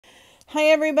Hi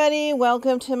everybody,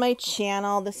 welcome to my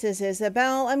channel. This is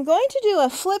Isabel. I'm going to do a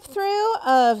flip through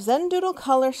of Zendoodle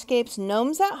Colorscape's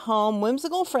Gnomes at Home,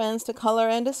 Whimsical Friends to Color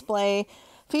and Display,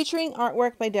 featuring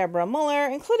artwork by Deborah Muller,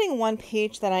 including one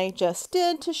page that I just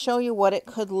did to show you what it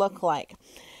could look like.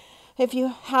 If you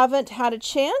haven't had a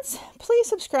chance, please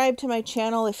subscribe to my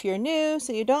channel if you're new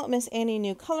so you don't miss any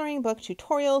new coloring book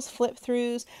tutorials, flip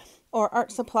throughs, or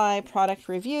art supply product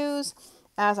reviews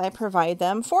as I provide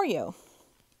them for you.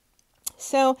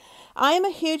 So I'm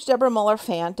a huge Deborah Muller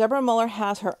fan. Deborah Muller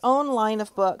has her own line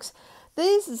of books.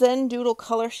 These Zendoodle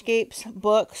Colorscapes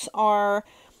books are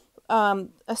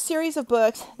a series of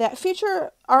books that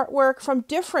feature artwork from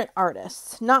different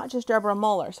artists, not just Deborah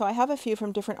Muller. So I have a few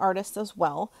from different artists as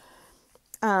well.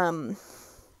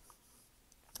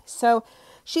 So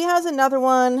she has another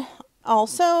one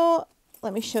also.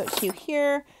 Let me show it to you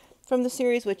here from the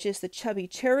series, which is the Chubby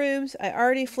Cherubs. I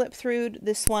already flipped through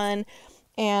this one,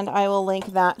 and I will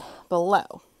link that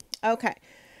below. Okay,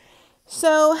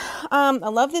 so I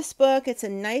love this book. It's a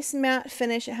nice matte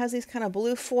finish. It has these kind of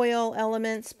blue foil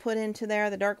elements put into there,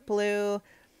 the dark blue.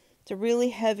 It's a really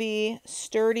heavy,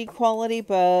 sturdy quality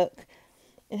book.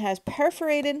 It has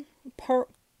perforated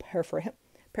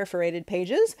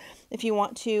pages if you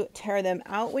want to tear them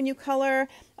out when you color.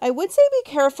 I would say be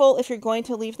careful if you're going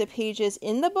to leave the pages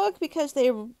in the book, because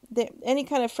any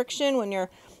kind of friction when you're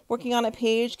working on a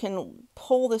page can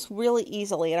pull this really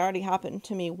easily. It already happened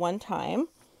to me one time.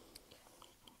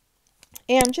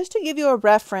 And just to give you a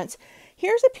reference,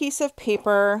 here's a piece of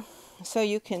paper so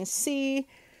you can see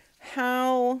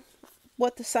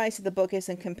what the size of the book is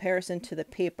in comparison to the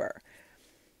paper.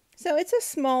 So it's a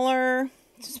smaller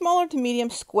to medium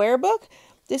square book.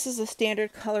 This is a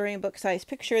standard coloring book size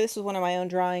picture. This is one of my own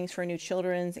drawings for a new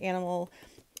children's animal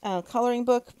coloring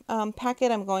book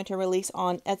packet I'm going to release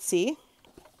on Etsy.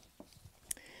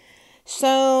 So,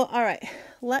 all right,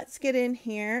 let's get in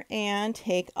here and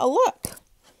take a look.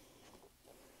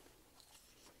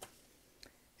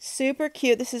 Super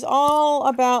cute. This is all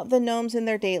about the gnomes in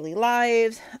their daily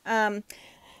lives.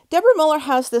 Deborah Muller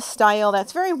has this style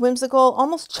that's very whimsical,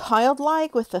 almost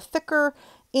childlike, with the thicker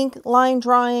ink line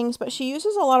drawings, but she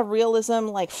uses a lot of realism,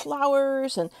 like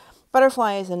flowers and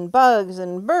butterflies and bugs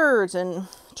and birds and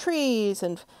trees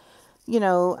and,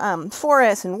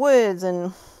 forests and woods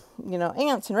and,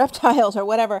 ants and reptiles or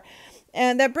whatever.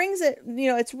 And that brings it,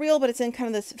 it's real, but it's in kind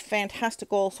of this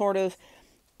fantastical sort of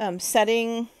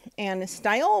setting and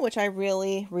style, which I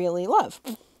really, really love.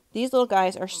 These little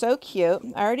guys are so cute.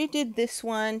 I already did this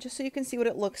one just so you can see what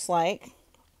it looks like.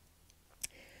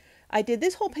 I did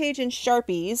this whole page in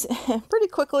Sharpies pretty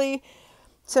quickly,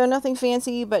 so nothing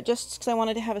fancy, but just because I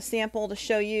wanted to have a sample to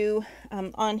show you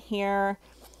on here.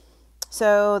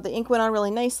 So the ink went on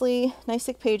really nicely. Nice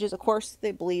thick pages. Of course,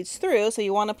 it bleeds through, so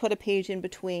you want to put a page in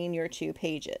between your two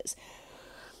pages.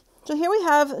 So here we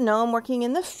have Gnome working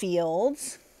in the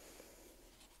fields.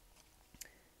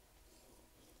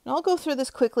 And I'll go through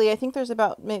this quickly. I think there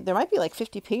might be like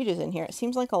 50 pages in here. It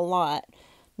seems like a lot.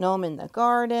 Gnome in the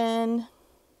garden.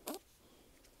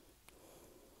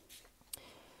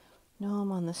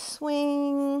 Gnome on the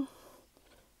swing.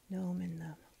 Gnome in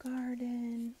the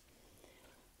garden.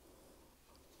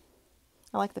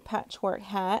 I like the patchwork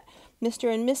hat.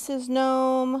 Mr. and Mrs.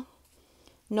 Gnome.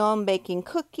 Gnome baking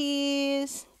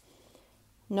cookies.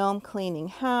 Gnome cleaning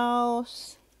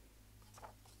house.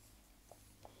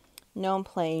 Gnome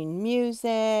playing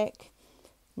music.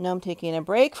 Gnome taking a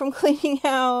break from cleaning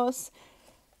house.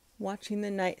 Watching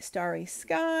the night starry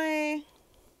sky.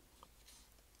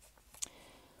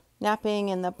 Napping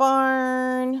in the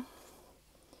barn.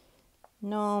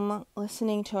 Gnome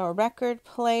listening to a record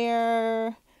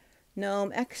player.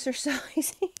 Gnome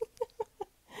exercising.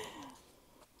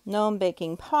 Gnome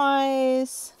baking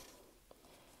pies.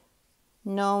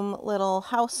 Gnome little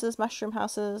houses, mushroom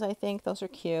houses, I think. Those are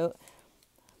cute.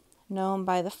 Gnome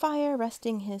by the fire,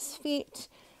 resting his feet.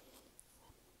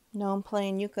 Gnome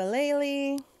playing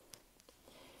ukulele.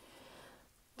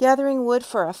 Gathering wood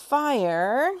for a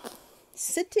fire.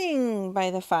 Sitting by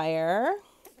the fire.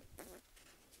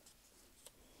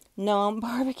 Gnome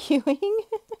barbecuing.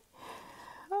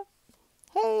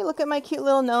 Hey, look at my cute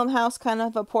little gnome house, kind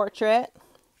of a portrait.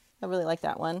 I really like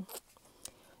that one.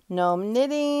 Gnome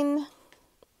knitting.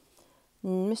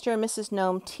 Mr. and Mrs.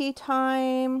 Gnome tea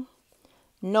time.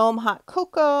 Gnome hot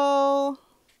cocoa.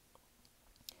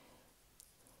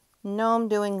 Gnome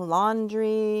doing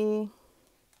laundry.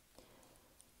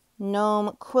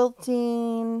 Gnome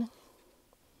quilting.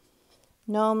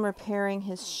 Gnome repairing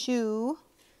his shoe.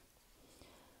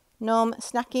 Gnome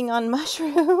snacking on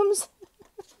mushrooms.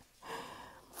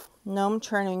 Gnome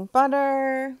churning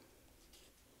butter.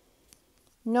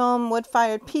 Gnome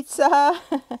wood-fired pizza.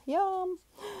 Yum.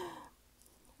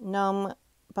 Gnome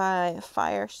by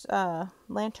fire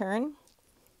lantern.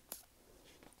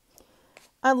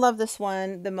 I love this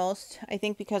one the most, I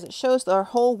think, because it shows their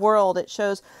whole world. It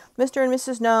shows Mr. and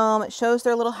Mrs. Gnome. It shows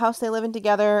their little house they live in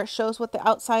together. It shows what the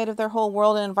outside of their whole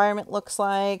world and environment looks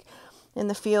like in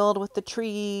the field with the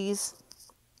trees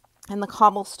and the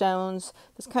cobblestones.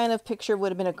 This kind of picture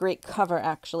would have been a great cover,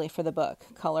 actually, for the book,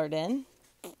 colored in.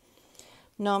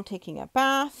 Gnome taking a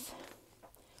bath.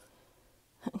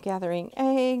 Gathering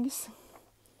eggs.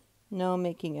 Gnome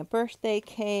making a birthday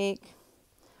cake.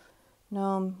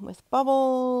 Gnome with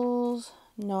bubbles.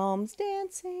 Gnomes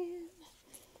dancing.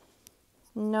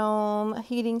 Gnome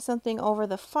heating something over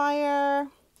the fire.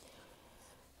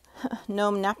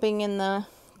 Gnome napping in the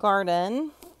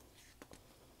garden.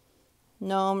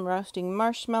 Gnome roasting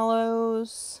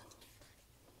marshmallows.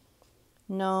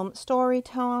 Gnome story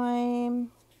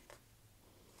time.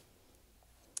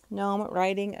 Gnome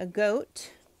riding a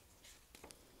goat.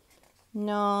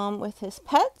 Gnome with his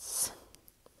pets.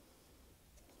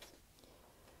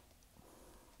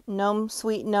 Gnome,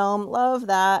 sweet gnome, love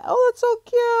that. Oh, that's so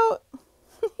cute.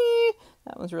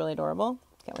 That one's really adorable.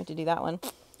 Can't wait to do that one.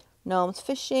 Gnome's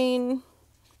fishing.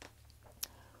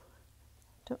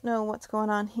 Don't know what's going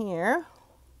on here.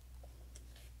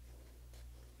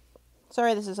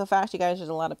 Sorry this is so fast, you guys. There's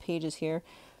a lot of pages here.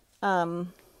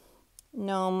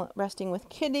 Gnome resting with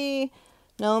kitty.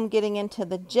 Gnome getting into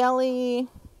the jelly.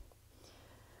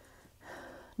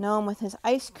 Gnome with his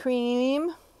ice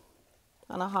cream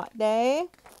on a hot day.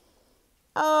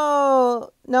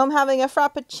 Oh, Gnome having a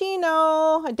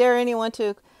frappuccino. I dare anyone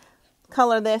to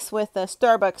color this with a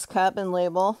Starbucks cup and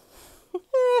label.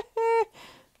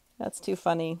 That's too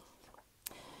funny.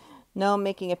 Gnome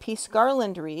making a peace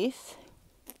garland wreath.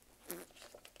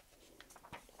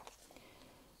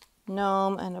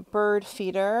 Gnome and a bird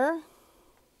feeder.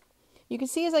 You can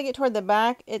see as I get toward the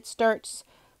back, it starts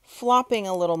flopping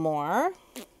a little more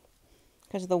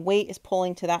because the weight is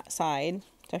pulling to that side.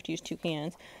 So I have to use two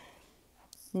hands.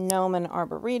 Gnome and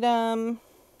arboretum,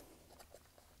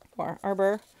 or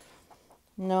arbor.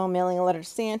 Gnome mailing a letter to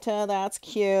Santa. That's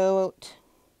cute.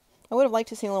 I would have liked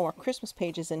to see a little more Christmas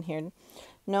pages in here.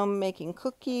 Gnome making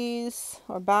cookies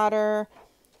or batter.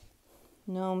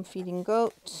 Gnome feeding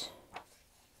goat.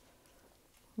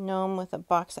 Gnome with a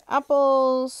box of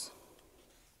apples.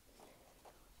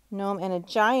 Gnome and a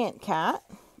giant cat.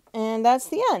 And that's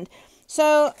the end.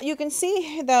 So you can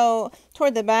see, though,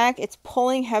 toward the back, it's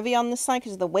pulling heavy on this side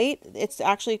because of the weight. It's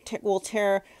actually will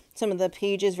tear some of the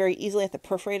pages very easily at the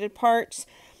perforated parts.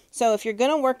 So if you're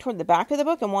going to work toward the back of the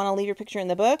book and want to leave your picture in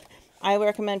the book, I would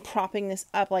recommend propping this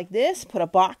up like this. Put a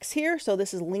box here so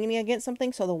this is leaning against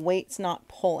something so the weight's not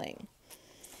pulling.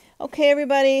 Okay,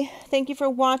 everybody. Thank you for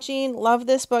watching. Love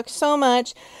this book so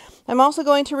much. I'm also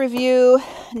going to review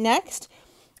next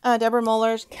Deborah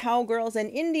Muller's Cowgirls and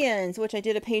Indians, which I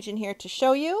did a page in here to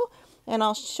show you, and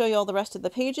I'll show you all the rest of the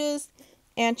pages.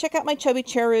 And check out my Chubby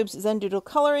Cherubs Zendoodle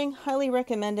Coloring. Highly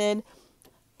recommended.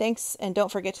 Thanks, and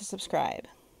don't forget to subscribe.